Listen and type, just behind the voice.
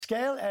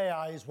Scale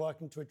AI is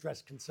working to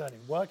address concerning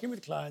working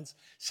with clients,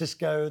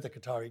 Cisco, the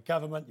Qatari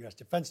government, US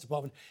Defense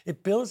Department.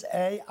 It builds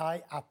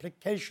AI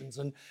applications.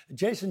 And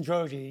Jason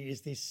Droege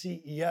is the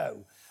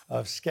CEO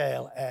of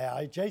Scale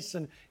AI.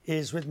 Jason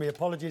is with me.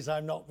 Apologies,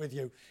 I'm not with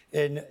you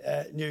in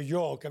New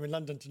York. I'm in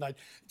London tonight.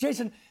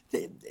 Jason,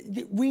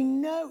 we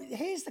know,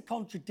 here's the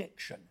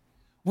contradiction.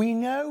 We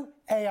know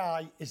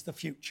AI is the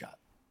future.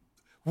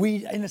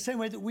 In the same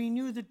way that we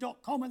knew the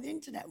 .com and the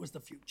internet was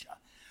the future.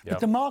 But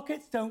the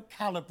markets don't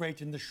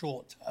calibrate in the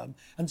short term.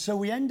 And so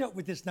we end up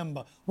with this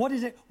number. What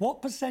is it?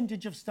 What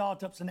percentage of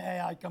startups and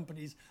AI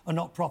companies are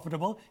not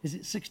profitable? Is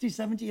it 60,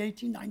 70,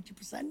 80,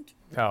 90%?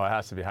 Oh, it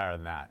has to be higher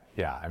than that.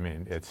 Yeah, I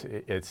mean, it's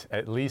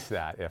at least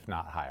that, if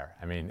not higher.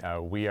 I mean,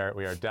 we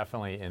are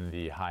definitely in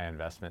the high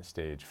investment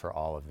stage for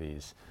all of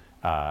these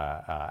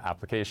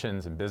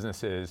applications and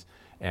businesses.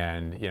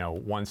 And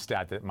one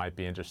stat that might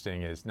be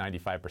interesting is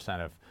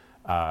 95% of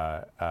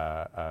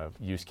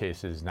use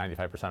cases,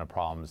 95% of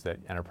problems that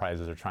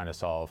enterprises are trying to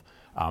solve,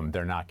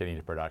 they're not getting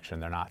to production,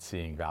 they're not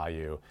seeing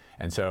value.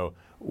 And so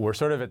we're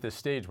sort of at this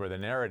stage where the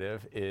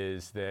narrative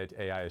is that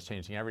AI is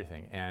changing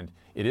everything. And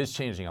it is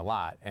changing a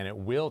lot, and it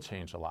will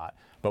change a lot.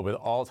 But with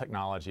all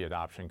technology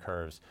adoption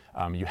curves,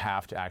 you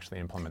have to actually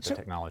implement the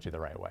technology the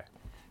right way.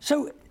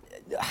 So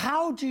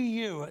how do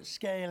you at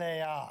Scale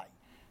AI,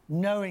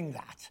 knowing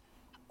that,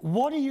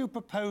 what are you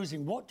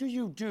proposing? What do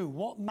you do?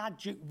 What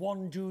magic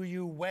wand do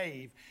you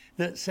wave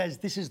that says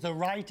this is the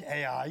right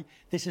AI,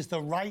 this is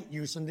the right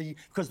use,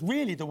 because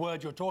really the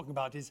word you're talking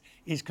about is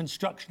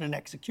construction and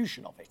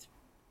execution of it.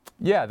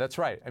 Yeah, that's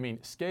right. I mean,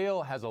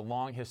 Scale has a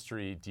long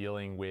history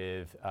dealing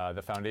with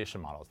the foundation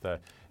models, the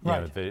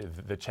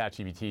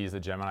ChatGPTs, the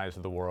Geminis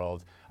of the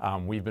world.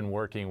 We've been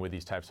working with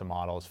these types of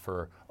models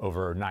for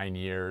over 9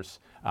 years.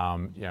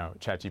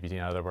 ChatGPT, in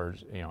other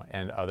words,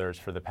 and others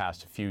for the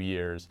past few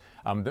years.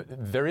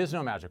 There is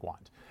no magic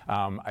wand.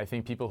 I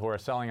think people who are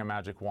selling a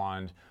magic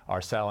wand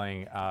are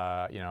selling,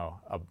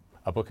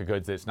 a book of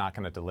goods that's not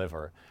going to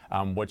deliver.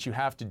 What you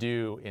have to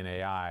do in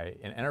AI,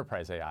 in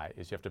enterprise AI,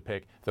 is you have to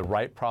pick the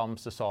right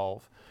problems to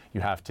solve.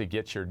 You have to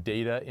get your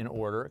data in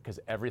order, because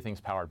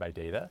everything's powered by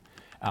data.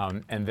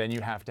 And then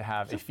you have to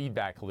have a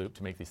feedback loop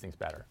to make these things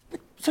better.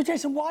 So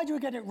Jason, why do we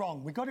get it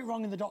wrong? We got it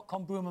wrong in the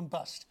 .com boom and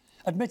bust.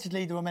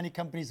 Admittedly, there were many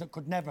companies that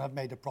could never have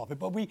made a profit,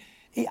 but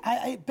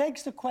it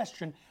begs the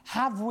question,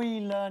 have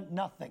we learned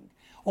nothing?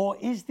 Or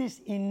is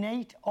this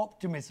innate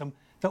optimism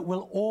that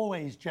will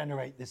always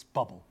generate this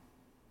bubble?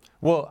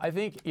 Well, I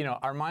think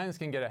our minds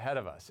can get ahead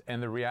of us,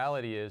 and the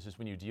reality is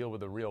when you deal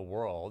with the real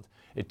world,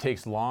 it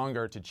takes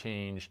longer to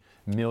change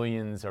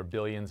millions or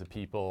billions of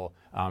people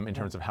in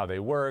terms of how they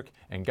work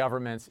and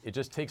governments. It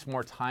just takes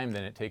more time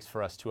than it takes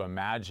for us to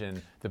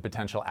imagine the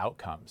potential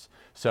outcomes.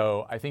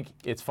 So I think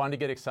it's fun to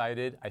get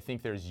excited. I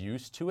think there's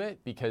use to it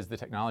because the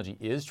technology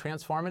is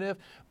transformative,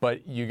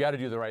 but you got to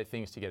do the right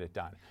things to get it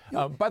done.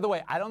 By the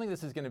way, I don't think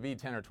this is going to be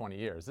 10 or 20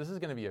 years. This is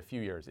going to be a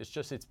few years.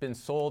 It's been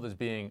sold as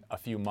being a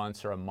few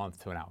months or a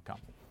month to an outcome.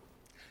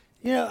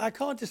 I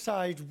can't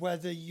decide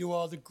whether you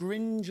are the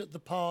Grinch at the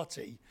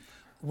party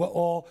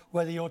or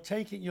whether you're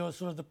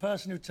sort of the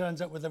person who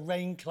turns up with a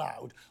rain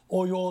cloud,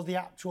 or you're the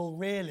actual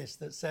realist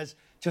that says,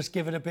 just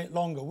give it a bit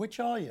longer. Which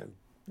are you?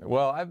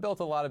 Well, I've built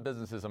a lot of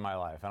businesses in my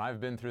life, and I've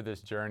been through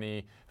this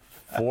journey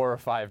 4 or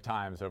 5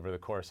 times over the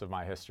course of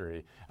my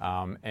history.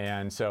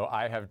 And so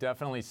I have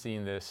definitely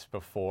seen this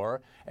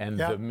before. And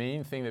the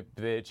main thing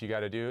that you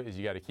got to do is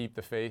you got to keep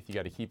the faith, you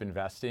got to keep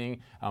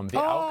investing. The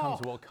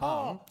outcomes will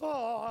come.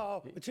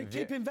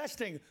 Keep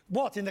investing.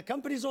 What, in the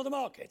companies or the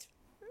market?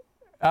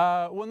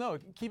 Well, no,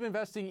 keep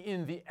investing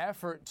in the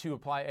effort to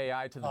apply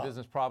AI to the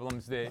business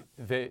problems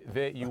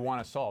that you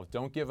want to solve.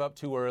 Don't give up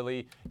too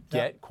early.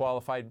 Get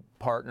qualified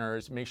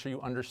partners. Make sure you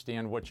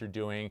understand what you're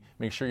doing.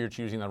 Make sure you're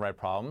choosing the right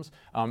problems.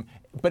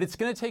 But it's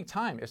going to take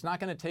time. It's not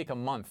going to take a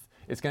month.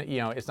 It's going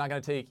to, it's not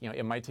going to take,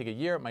 it might take a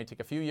year. It might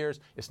take a few years.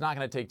 It's not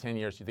going to take 10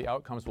 years. The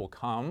outcomes will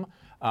come.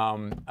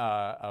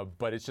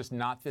 But it's just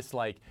not this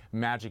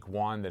magic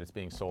wand that it's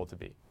being sold to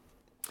be.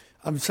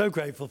 I'm so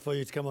grateful for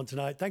you to come on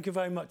tonight. Thank you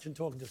very much for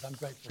talking to us. I'm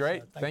grateful.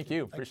 Great. Thank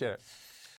you. Appreciate it.